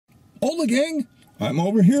Hola gang, I'm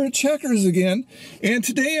over here at Checkers again, and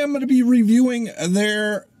today I'm going to be reviewing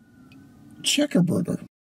their Checkerburger.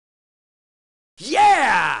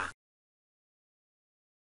 Yeah!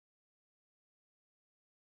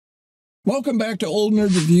 Welcome back to Old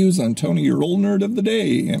Nerd Reviews. I'm Tony, your old nerd of the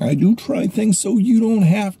day, and I do try things so you don't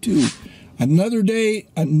have to. Another day,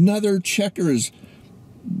 another Checkers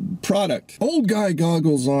product. Old guy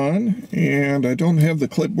goggles on, and I don't have the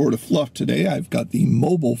clipboard of fluff today. I've got the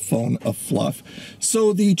mobile phone of fluff.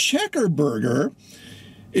 So the Checkerburger,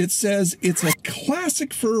 it says it's a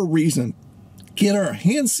classic for a reason. Get our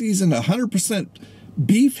hand-seasoned 100%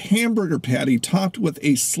 beef hamburger patty topped with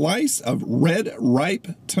a slice of red ripe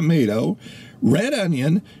tomato, red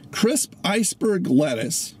onion, crisp iceberg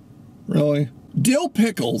lettuce, really, dill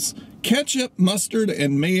pickles, ketchup, mustard,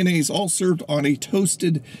 and mayonnaise, all served on a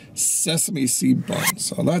toasted sesame seed bun.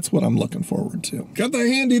 So that's what I'm looking forward to. Got the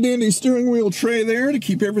handy dandy steering wheel tray there to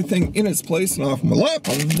keep everything in its place and off my lap.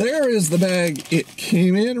 And there is the bag it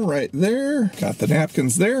came in right there. Got the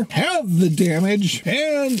napkins there. Have the damage.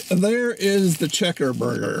 And there is the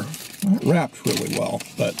Checkerburger. Not wrapped really well,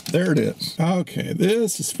 but there it is. Okay,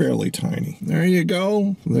 this is fairly tiny. There you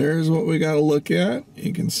go. There's what we got to look at.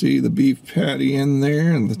 You can see the beef patty in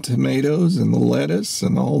there and the tomatoes and the lettuce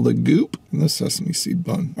and all the goop and the sesame seed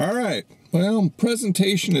bun. All right, well,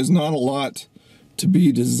 presentation is not a lot to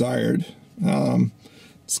be desired.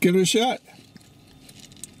 Let's give it a shot.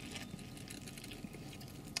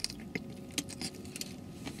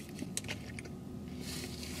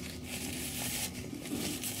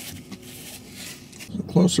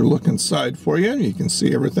 Closer look inside for you. You can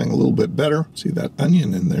see everything a little bit better. See that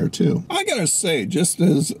onion in there too. I gotta say, just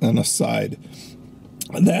as an aside,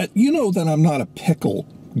 that you know that I'm not a pickle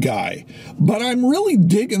guy, but I'm really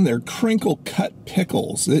digging their crinkle cut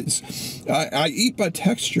pickles. I eat by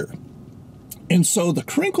texture, and so the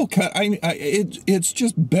crinkle cut, it's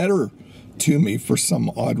just better to me for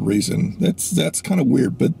some odd reason. That's kind of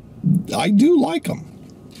weird, but I do like them.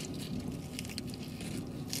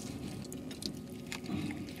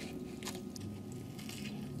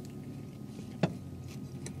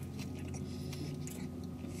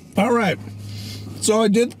 All right, so I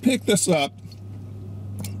did pick this up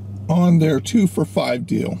on their 2 for $5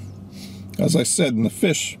 deal. As I said in the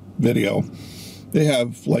fish video, they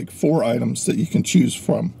have like 4 items that you can choose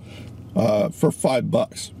from for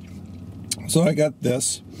 $5. So I got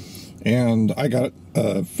this, and I got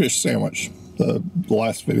a fish sandwich, the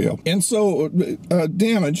last video. And so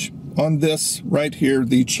damage on this right here,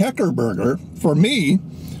 the Checkerburger, for me,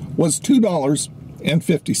 was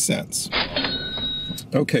 $2.50.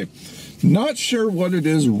 Okay, not sure what it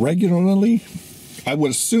is regularly. I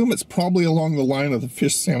would assume it's probably along the line of the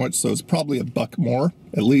fish sandwich, so it's probably $1 more,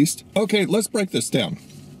 at least. Okay, let's break this down.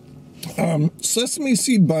 Sesame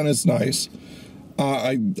seed bun is nice.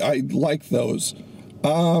 I like those.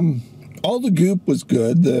 All the goop was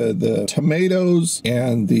good. The tomatoes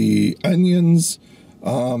and the onions,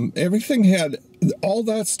 everything had, all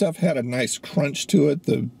that stuff had a nice crunch to it.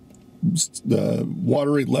 The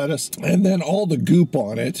watery lettuce, and then all the goop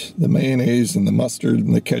on it, the mayonnaise and the mustard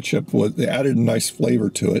and the ketchup, they added a nice flavor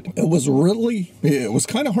to it. It was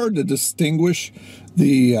kind of hard to distinguish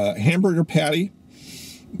the hamburger patty,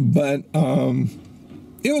 but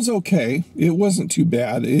it was okay. It wasn't too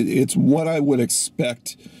bad. It's what I would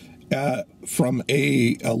expect from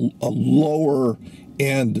a lower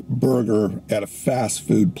end burger at a fast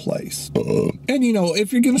food place. And you know,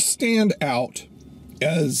 if you're gonna stand out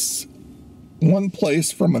as one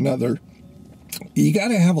place from another, you got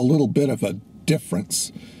to have a little bit of a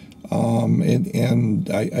difference, and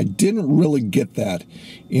I didn't really get that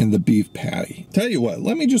in the beef patty. Tell you what,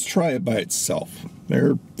 let me just try it by itself.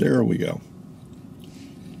 There we go.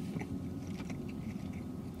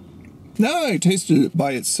 Now I tasted it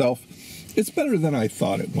by itself, it's better than I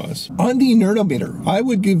thought it was. On the Nerdometer, I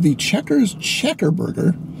would give the Checkers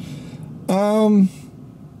Checkerburger,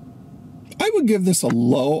 I would give this a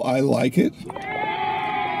low, I like it.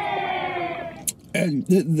 And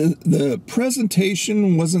the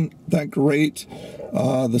presentation wasn't that great.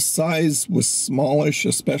 The size was smallish,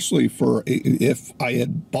 especially for if I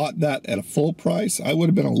had bought that at a full price. I would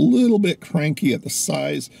have been a little bit cranky at the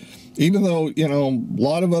size, even though, you know, a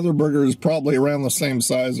lot of other burgers probably around the same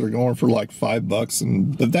size are going for like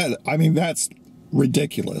 $5. But that, I mean, that's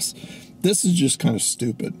ridiculous. This is just kind of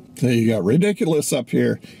stupid. So you got ridiculous up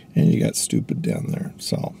here, and you got stupid down there.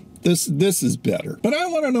 So this is better. But I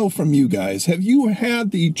want to know from you guys, have you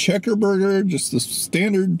had the Checkerburger, just the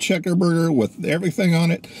standard Checkerburger with everything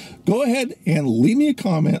on it? Go ahead and leave me a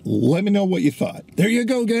comment. Let me know what you thought. There you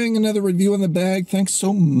go, gang. Another review in the bag. Thanks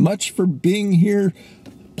so much for being here.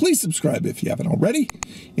 Please subscribe if you haven't already,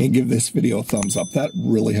 and give this video a thumbs up. That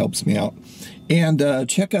really helps me out. And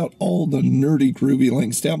check out all the nerdy, groovy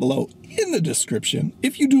links down below in the description.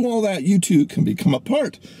 If you do all that, you too can become a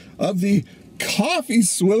part of the coffee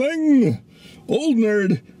swilling old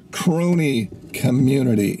nerd crony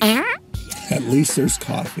community. At least there's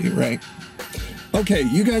coffee, right? Okay,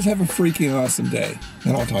 you guys have a freaking awesome day,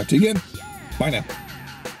 and I'll talk to you again. Bye now.